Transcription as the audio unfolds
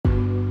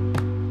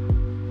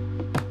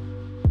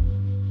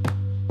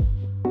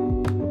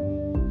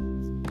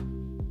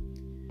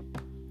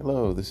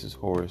Hello, this is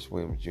Horace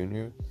Williams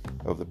Jr.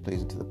 of the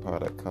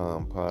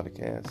PleasingToThePod.com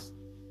podcast.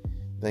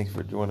 Thanks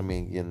for joining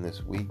me again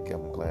this week.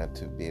 I'm glad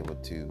to be able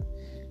to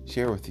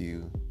share with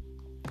you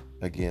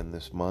again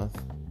this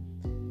month.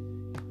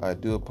 I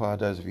do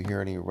apologize if you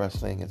hear any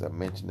rustling. As I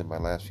mentioned in my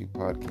last few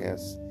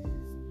podcasts,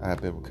 I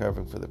have been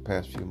recovering for the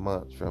past few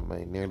months from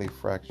a nearly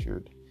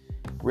fractured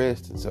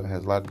wrist, and so it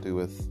has a lot to do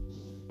with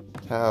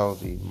how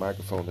the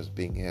microphone is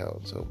being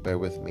held. So bear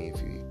with me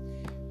if you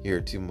hear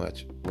too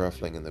much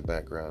ruffling in the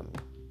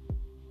background.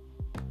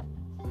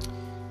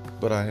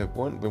 But I have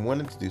been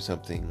wanting to do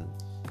something,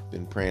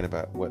 been praying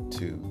about what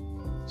to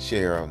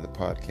share on the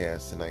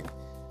podcast, and I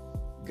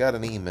got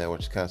an email,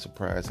 which is kind of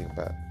surprising,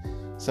 about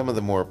some of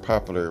the more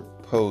popular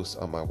posts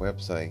on my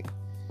website.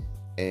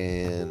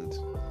 And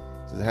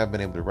since I haven't been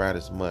able to write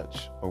as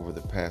much over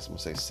the past, I'm going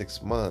to say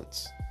 6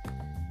 months,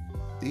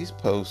 these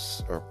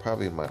posts are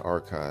probably in my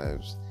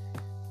archives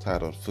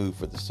titled Food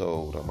for the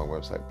Soul on my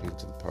website,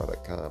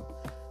 PleasingToThePod.com.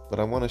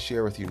 But I want to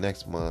share with you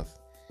next month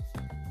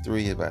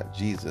 3 about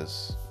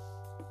Jesus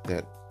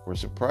that were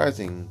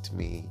surprising to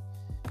me.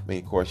 I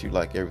mean, of course,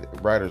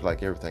 writers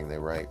like everything they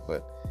write,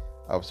 but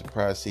I was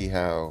surprised to see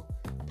how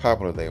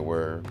popular they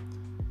were.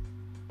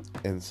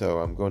 And so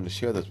I'm going to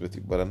share this with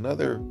you. But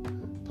another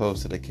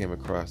post that I came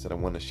across that I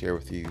want to share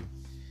with you,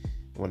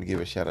 I want to give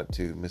a shout out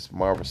to Miss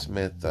Marva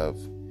Smith of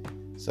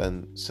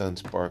Sun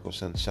Sparkle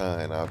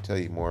Sunshine. I'll tell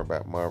you more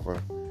about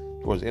Marva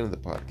towards the end of the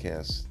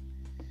podcast.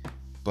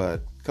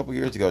 But a couple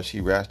years ago, she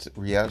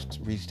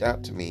reached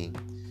out to me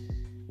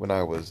when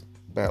I was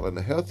battling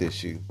a health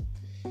issue,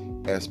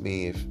 asked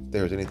me if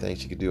there was anything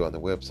she could do on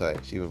the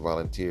website. She would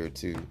volunteer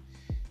to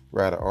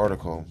write an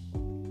article.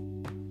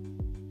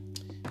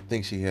 I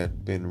think she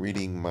had been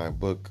reading my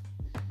book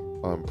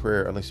on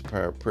prayer, Unleash the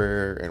Power of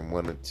Prayer, and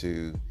wanted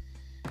to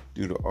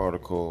do the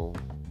article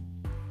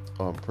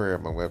on prayer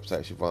on my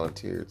website. She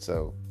volunteered,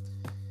 so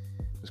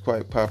it was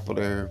quite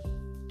popular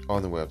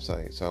on the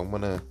website. So I'm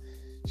going to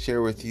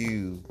share with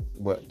you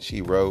what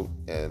she wrote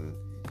and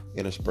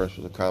interspersed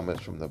with the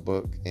comments from the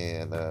book,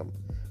 and I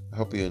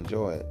hope you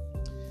enjoy it.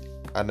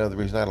 I know the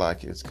reason I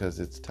like it is because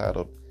it's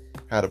titled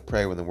How to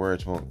Pray When the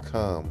Words Won't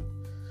Come.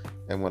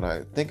 And when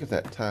I think of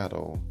that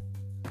title,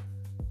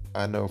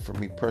 I know for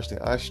me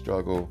personally, I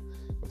struggle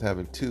with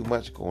having too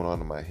much going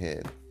on in my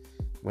head.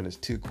 When it's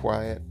too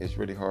quiet, it's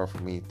really hard for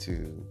me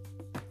to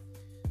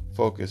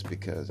focus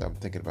because I'm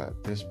thinking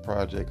about this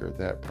project or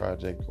that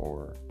project,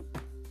 or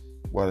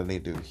what I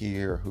need to do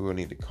here, or who I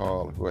need to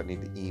call, or who I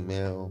need to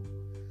email.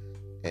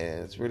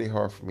 And it's really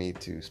hard for me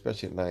to,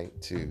 especially at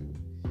night, to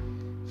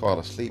fall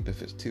asleep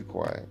if it's too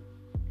quiet.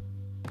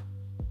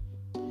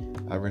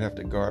 I really have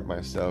to guard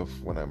myself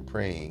when I'm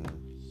praying.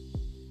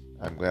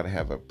 I'm glad I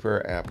have a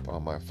prayer app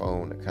on my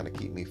phone that kind of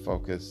keep me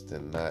focused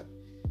and not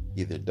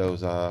either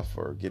doze off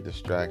or get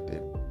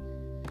distracted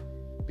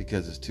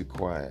because it's too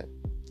quiet.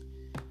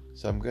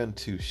 So I'm going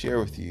to share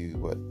with you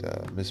what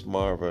Miss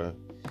Marva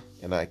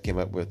and I came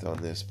up with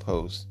on this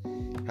post,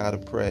 How to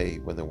Pray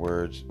When the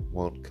Words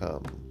Won't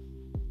Come.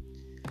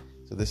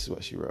 So this is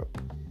what she wrote.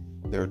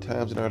 There are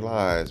times in our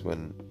lives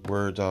when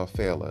words all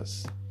fail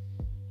us.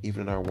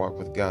 Even in our walk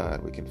with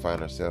God, we can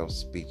find ourselves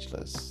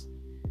speechless.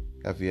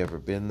 Have you ever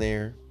been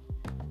there?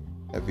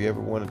 Have you ever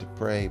wanted to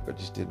pray but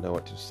just didn't know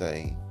what to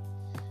say?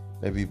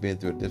 Maybe you've been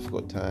through a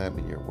difficult time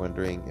and you're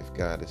wondering if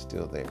God is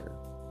still there.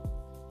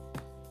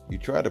 You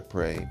try to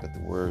pray, but the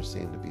words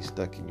seem to be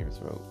stuck in your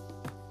throat.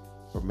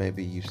 Or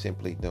maybe you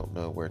simply don't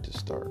know where to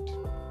start.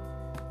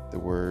 The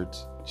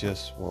words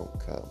just won't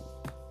come.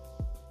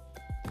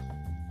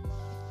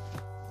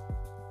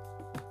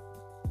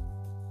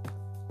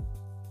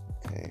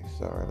 Okay,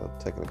 sorry, a little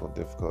technical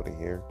difficulty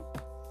here.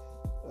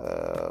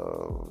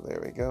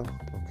 There we go.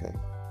 Okay.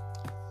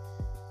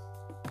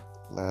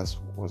 Last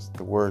was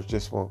the words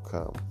just won't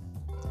come.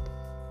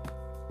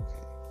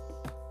 Okay.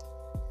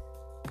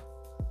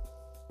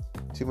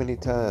 Too many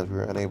times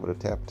we're unable to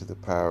tap into the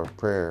power of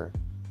prayer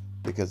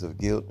because of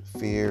guilt,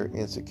 fear,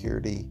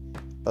 insecurity,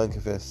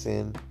 unconfessed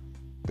sin,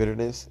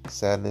 bitterness,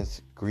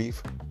 sadness,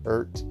 grief,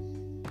 hurt,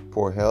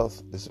 poor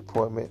health,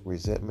 disappointment,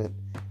 resentment,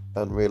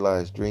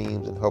 unrealized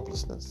dreams, and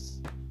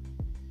hopelessness.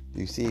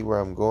 Do you see where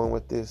I'm going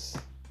with this?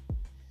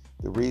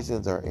 The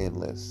reasons are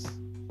endless.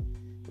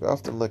 We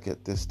often look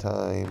at this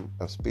time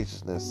of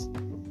speechlessness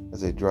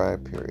as a dry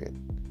period,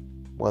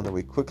 one that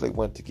we quickly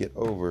want to get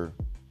over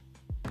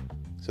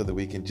so that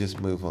we can just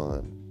move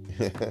on.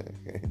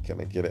 Can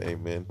I get an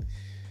amen?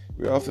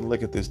 We often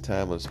look at this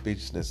time of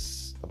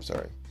speechlessness,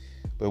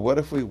 but what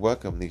if we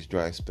welcome these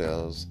dry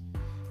spells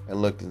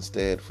and looked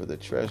instead for the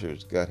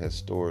treasures God has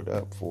stored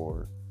up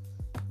for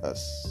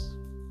us?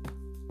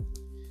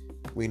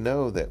 We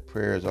know that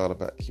prayer is all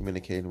about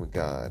communicating with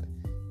God.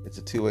 It's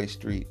a two-way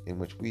street in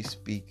which we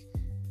speak.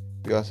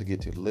 We also get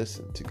to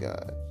listen to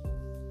God.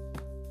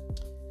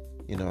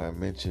 You know, I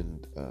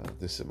mentioned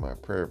this in my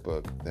prayer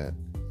book that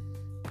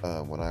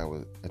when I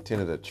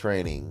attended a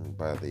training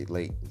by the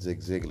late Zig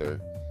Ziglar,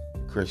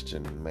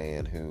 Christian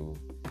man who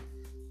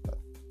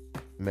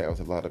met with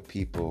a lot of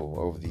people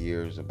over the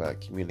years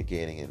about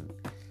communicating and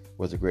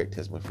was a great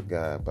testimony for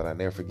God. But I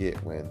never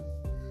forget when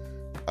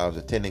I was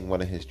attending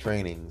one of his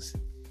trainings,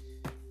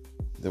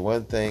 the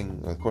one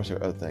thing, of course there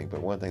are other things,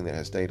 but one thing that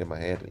has stayed in my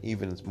head, and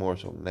even more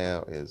so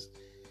now, is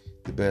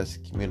the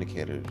best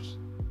communicators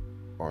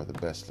are the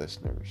best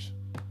listeners.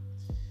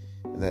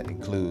 And that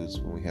includes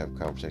when we have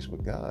conversation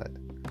with God.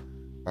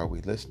 Are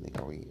we listening?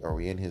 Are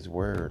we in his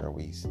word? Are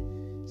we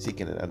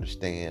seeking to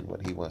understand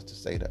what he wants to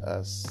say to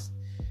us?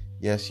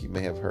 Yes, you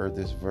may have heard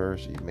this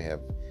verse, you may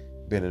have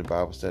been in a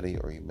Bible study,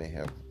 or you may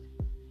have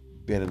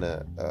been in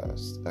a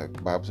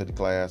Bible study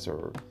class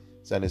or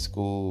Sunday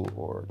school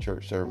or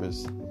church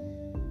service.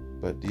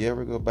 But do you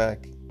ever go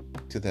back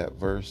to that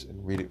verse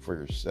and read it for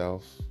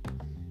yourself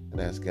and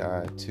ask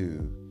God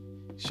to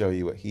show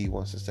you what he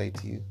wants to say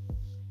to you?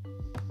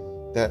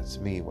 That's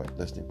me, what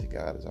listening to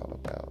God is all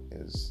about.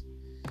 Is,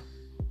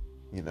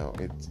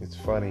 it's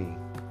funny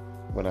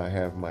when I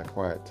have my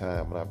quiet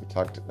time, when I'll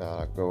talk to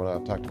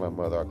my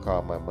mother, I'll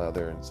call my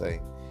mother and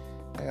say,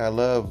 hey, I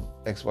love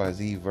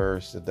XYZ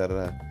verse,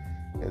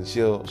 and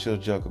she'll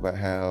joke about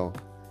how,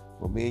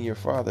 well, me and your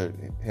father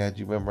had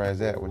you memorize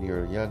that when you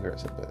were younger.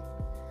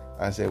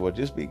 I said, well,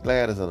 just be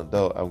glad as an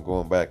adult I'm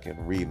going back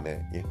and reading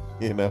that,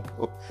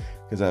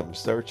 because I'm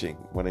searching,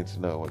 wanting to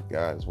know what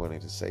God is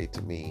wanting to say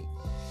to me.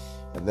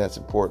 And that's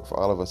important for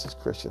all of us as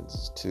Christians,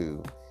 is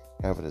to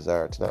have a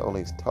desire to not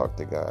only talk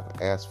to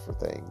God, ask for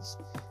things,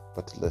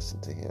 but to listen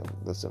to him,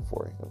 listen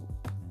for him.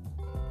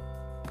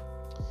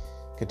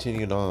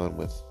 Continuing on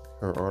with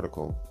her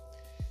article.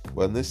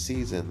 Well, in this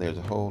season, there's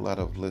a whole lot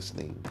of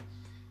listening.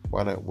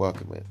 Why not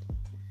welcome it?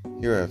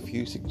 Here are a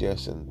few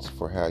suggestions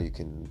for how you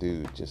can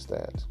do just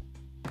that.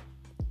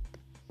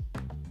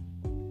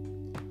 There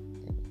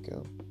we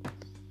go.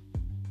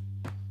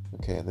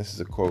 Okay, and this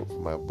is a quote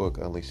from my book,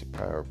 Unleash the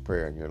Power of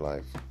Prayer in Your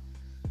Life.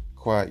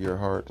 Quiet your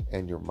heart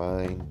and your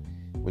mind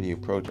when you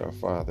approach our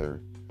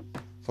Father.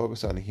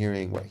 Focus on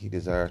hearing what he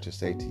desires to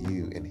say to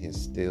you in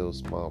his still,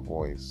 small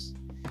voice.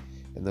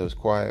 In those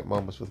quiet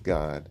moments with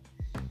God,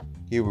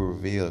 he will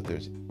reveal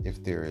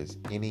if there is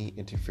any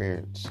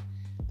interference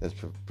that's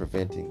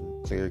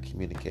preventing clear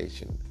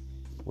communication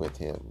with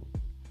him.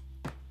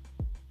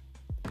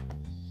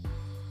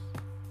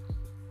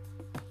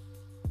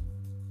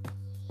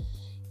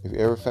 If you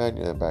ever find,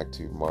 back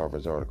to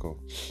Marva's article,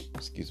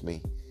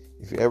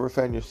 if you ever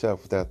find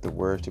yourself without the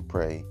words to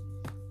pray,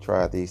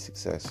 try these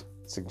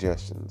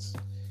suggestions.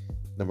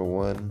 Number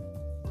 1,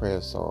 pray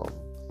a psalm.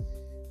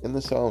 In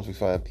the Psalms, we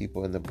find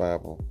people in the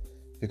Bible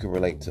who can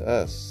relate to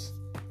us.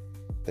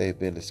 They've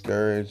been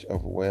discouraged,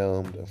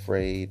 overwhelmed,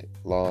 afraid,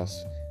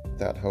 lost,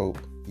 without hope,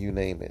 you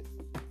name it.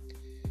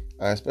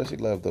 I especially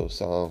love those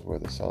Psalms where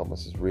the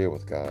psalmist is real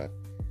with God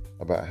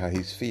about how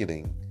he's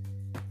feeling.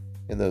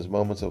 In those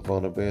moments of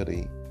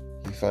vulnerability,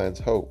 he finds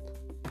hope,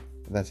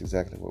 and that's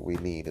exactly what we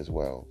need as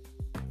well.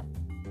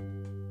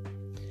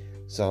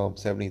 Psalm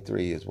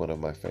 73 is one of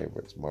my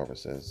favorites, Marva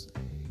says.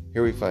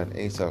 Here we find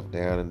Asaph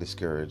down and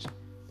discouraged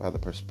by the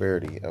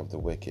prosperity of the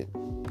wicked.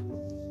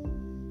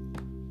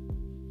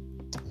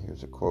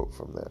 Here's a quote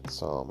from that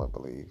psalm, I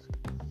believe.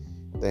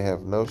 They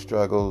have no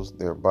struggles,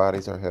 their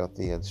bodies are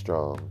healthy and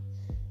strong.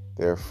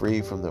 They are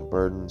free from the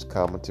burdens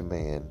common to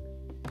man.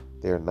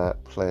 They are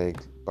not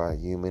plagued by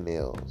human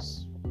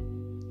ills.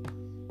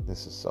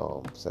 This is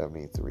Psalm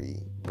 73,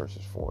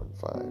 verses 4 and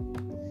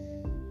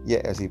 5.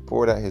 Yet as he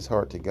poured out his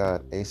heart to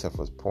God, Asaph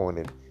was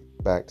pointed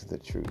back to the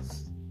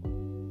truth.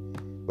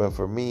 But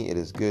for me it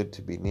is good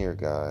to be near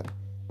God.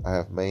 I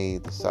have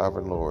made the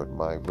sovereign Lord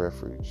my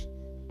refuge.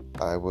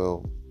 I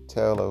will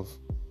tell of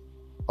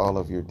all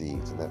of your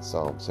deeds. And that's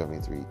Psalm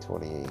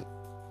 73:28.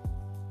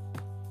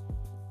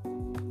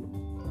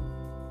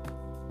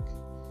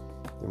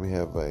 Then we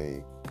have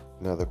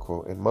another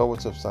quote. In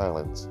moments of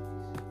silence,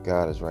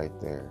 God is right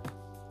there.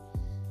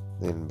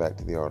 Then back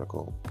to the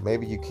article.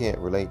 Maybe you can't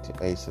relate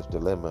to Asaph's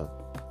dilemma,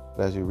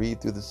 but as you read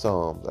through the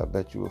Psalms, I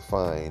bet you will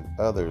find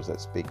others that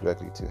speak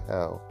directly to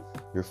how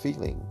you're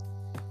feeling.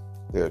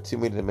 There are too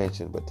many to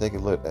mention, but take a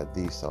look at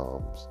these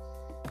Psalms.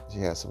 She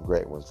has some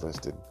great ones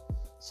listed.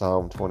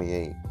 Psalm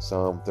 28,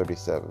 Psalm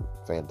 37,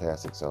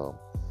 fantastic Psalm.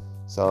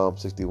 Psalm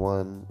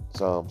 61,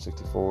 Psalm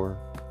 64,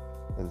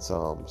 and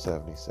Psalm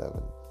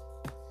 77.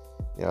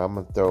 I'm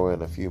going to throw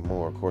in a few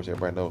more. Of course,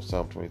 everybody knows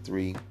Psalm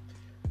 23.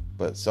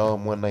 But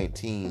Psalm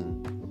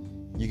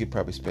 119, you could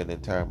probably spend an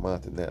entire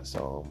month in that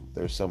psalm.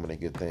 There's so many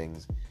good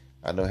things.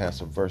 I know I have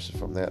some verses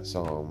from that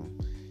psalm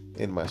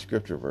in my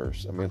scripture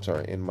verse.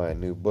 In my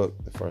new book,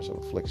 The Furnace of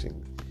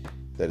Affliction,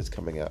 that is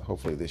coming out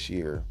hopefully this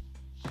year.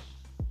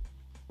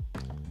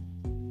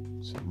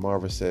 So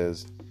Marva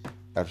says,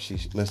 after she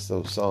lists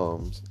those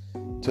psalms,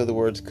 till the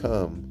words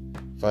come,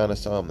 find a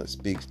psalm that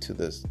speaks to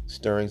the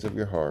stirrings of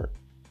your heart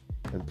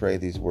and pray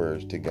these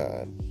words to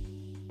God.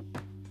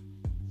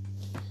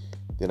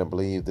 Then I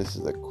believe this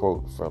is a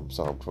quote from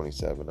Psalm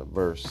 27, a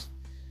verse,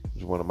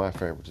 which is one of my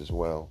favorites as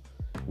well.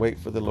 Wait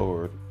for the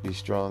Lord, be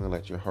strong and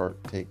let your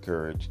heart take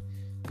courage.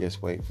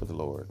 Yes, wait for the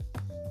Lord.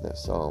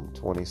 That's Psalm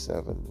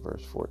 27,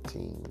 verse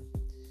 14.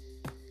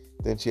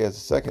 Then she has a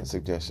second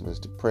suggestion, is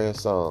to pray a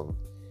song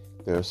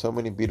There are so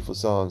many beautiful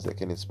songs that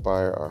can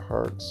inspire our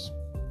hearts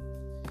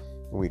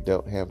when we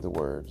don't have the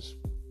words.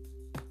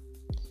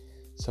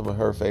 Some of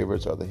her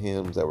favorites are the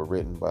hymns that were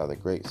written by the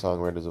great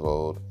songwriters of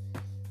old.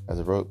 As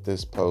I wrote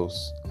this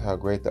post, how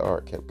great the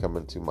art kept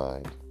coming to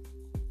mind.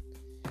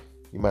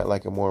 You might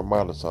like a more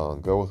modern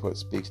song. Go with what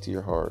speaks to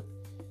your heart.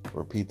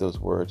 Repeat those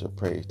words of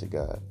praise to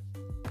God.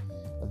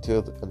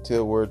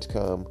 Until words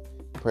come,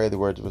 pray the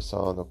words of a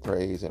song of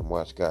praise and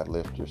watch God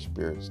lift your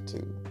spirits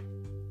too.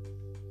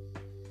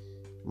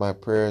 My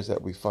prayer is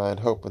that we find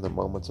hope in the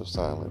moments of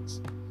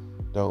silence.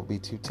 Don't be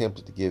too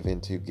tempted to give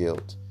in to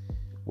guilt.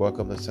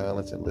 Welcome the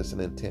silence and listen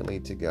intently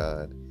to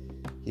God.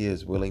 He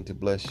is willing to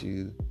bless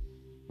you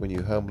when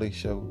you humbly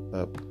show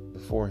up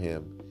before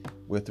Him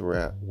with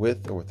or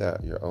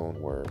without your own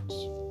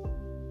words.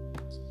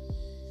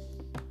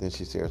 Then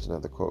she shares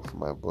another quote from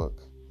my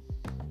book.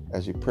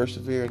 As you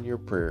persevere in your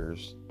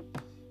prayers,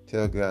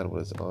 tell God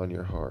what is on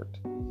your heart.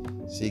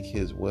 Seek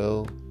His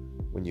will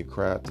when you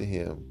cry out to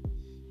Him.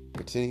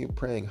 Continue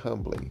praying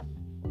humbly.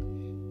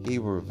 He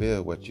will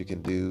reveal what you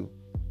can do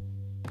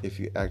if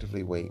you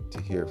actively wait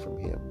to hear from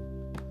Him.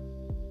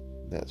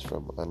 That's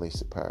from Unleash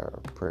the Power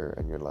of Prayer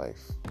in Your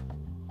Life.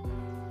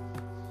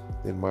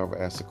 Then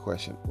Marva asks a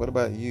question. What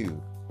about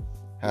you?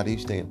 How do you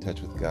stay in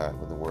touch with God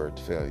when the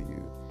words fail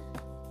you?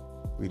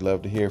 We'd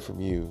love to hear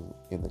from you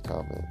in the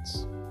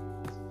comments.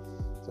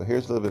 So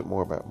here's a little bit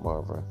more about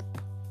Marva.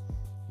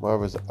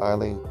 Marva's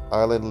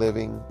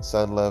island-living,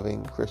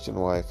 sun-loving Christian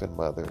wife and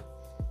mother,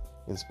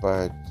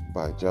 inspired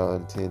by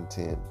John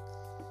 10:10.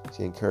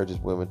 She encourages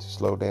women to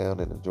slow down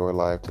and enjoy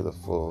life to the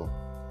full,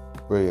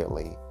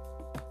 brilliantly.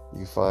 You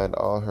can find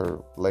all her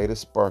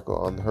latest sparkle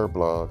on her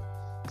blog,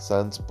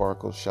 Sun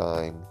Sparkle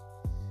Shine,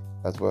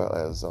 as well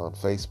as on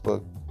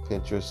Facebook,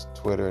 Pinterest,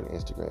 Twitter, and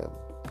Instagram.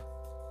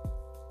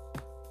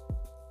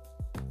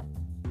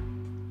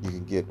 You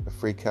can get a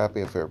free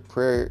copy of her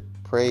Pray,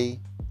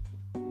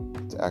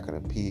 it's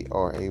acronym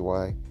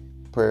P-R-A-Y,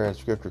 prayer and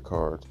scripture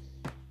cards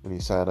when you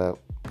sign up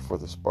for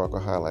the Sparkle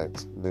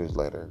Highlights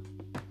newsletter.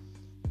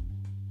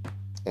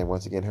 And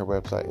once again, her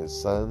website is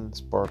Sun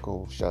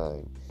Sparkle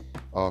Shine,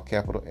 all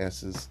capital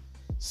S's,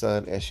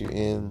 Sun,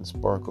 S-U-N,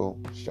 Sparkle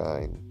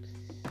Shine.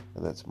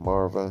 And that's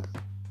Marva,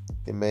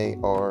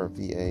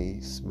 M-A-R-V-A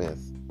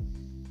Smith,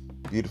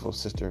 beautiful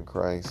sister in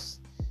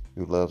Christ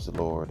who loves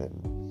the Lord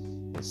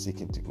and is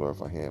seeking to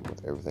glorify Him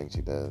with everything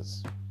she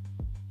does.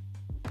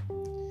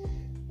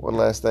 One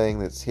last thing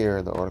that's here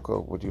in the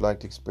article. Would you like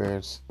to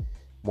experience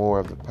more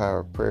of the power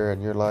of prayer in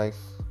your life?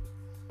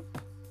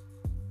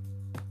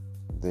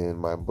 Then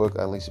my book,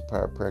 Unleash the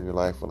Power of Prayer in Your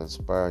Life, will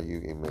inspire you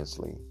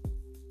immensely.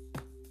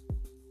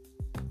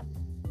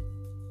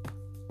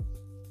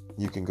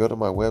 You can go to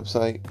my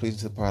website,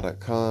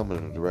 pleasingtothepower.com, and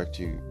it'll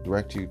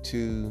direct you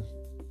to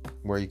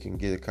where you can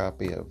get a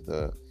copy of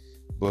the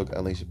book,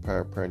 Unleash the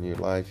Power of Prayer in Your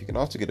Life. You can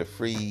also get a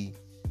free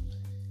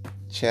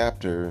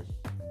chapter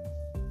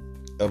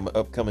of my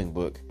upcoming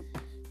book,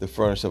 The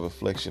Furnace of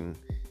Affliction,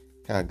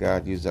 how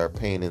God used our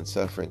pain and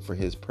suffering for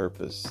His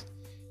purpose.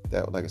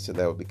 That, like I said,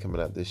 that will be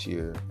coming out this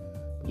year.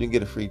 You can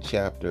get a free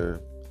chapter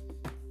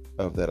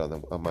of that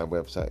on my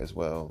website as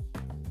well.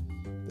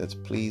 That's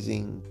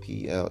pleasing,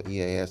 Pleasing,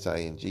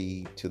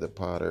 to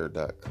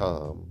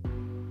thepotter.com.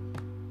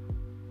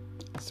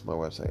 That's my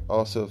website.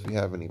 Also, if you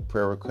have any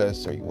prayer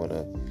requests or you want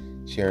to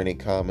share any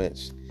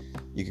comments,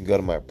 you can go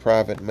to my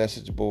private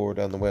message board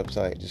on the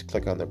website. Just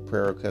click on the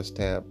prayer request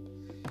tab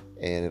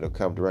and it'll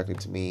come directly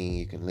to me.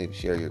 You can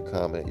share your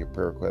comment, your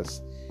prayer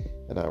requests,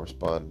 and I'll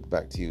respond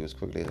back to you as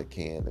quickly as I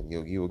can. And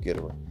you'll get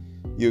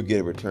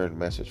a return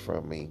message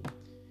from me,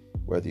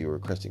 whether you're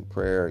requesting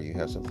prayer or you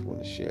have something you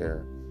want to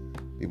share.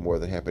 Be more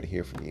than happy to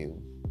hear from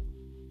you.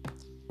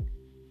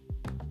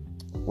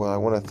 Well, I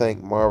want to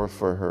thank Marva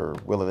for her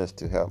willingness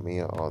to help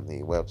me on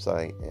the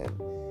website, and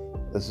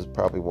this is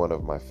probably one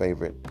of my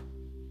favorite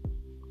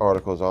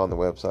articles on the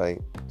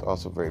website. It's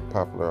also very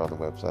popular on the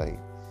website,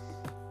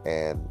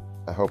 and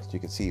I hope that you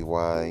can see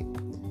why.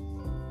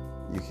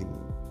 You can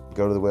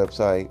go to the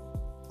website.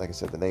 Like I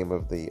said, the name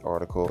of the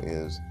article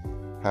is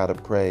How to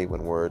Pray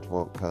When Words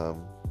Won't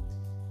Come,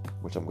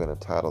 which I'm going to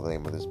title the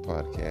name of this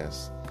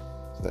podcast,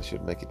 so that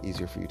should make it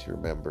easier for you to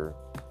remember.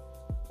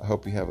 I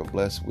hope you have a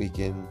blessed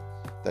weekend.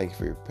 Thank you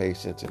for your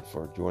patience and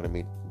for joining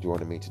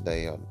me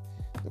today on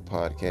the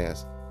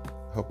podcast.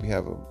 I hope you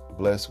have a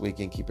blessed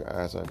weekend. Keep your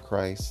eyes on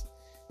Christ,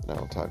 and I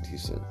will talk to you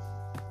soon.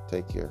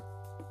 Take care.